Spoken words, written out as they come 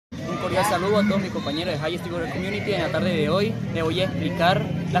cordial saludo a todos mis compañeros de High Street Community. En la tarde de hoy les voy a explicar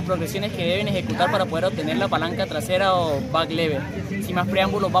las progresiones que deben ejecutar para poder obtener la palanca trasera o back lever. Sin más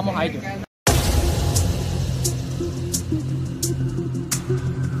preámbulos, vamos a ello.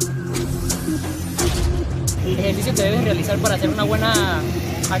 Ejercicios que debes realizar para hacer una buena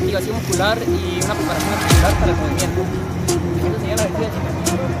activación muscular y una preparación muscular para el movimiento. Esto sería la vestida, chicas.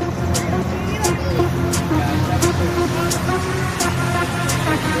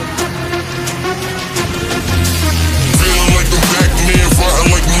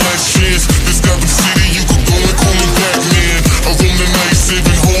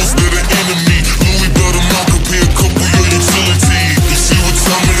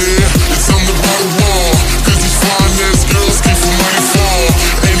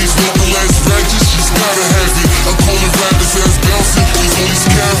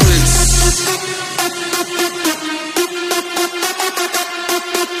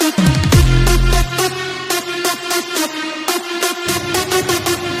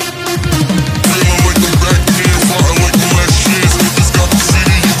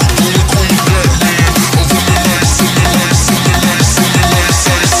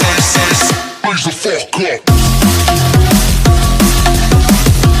 The fuck up.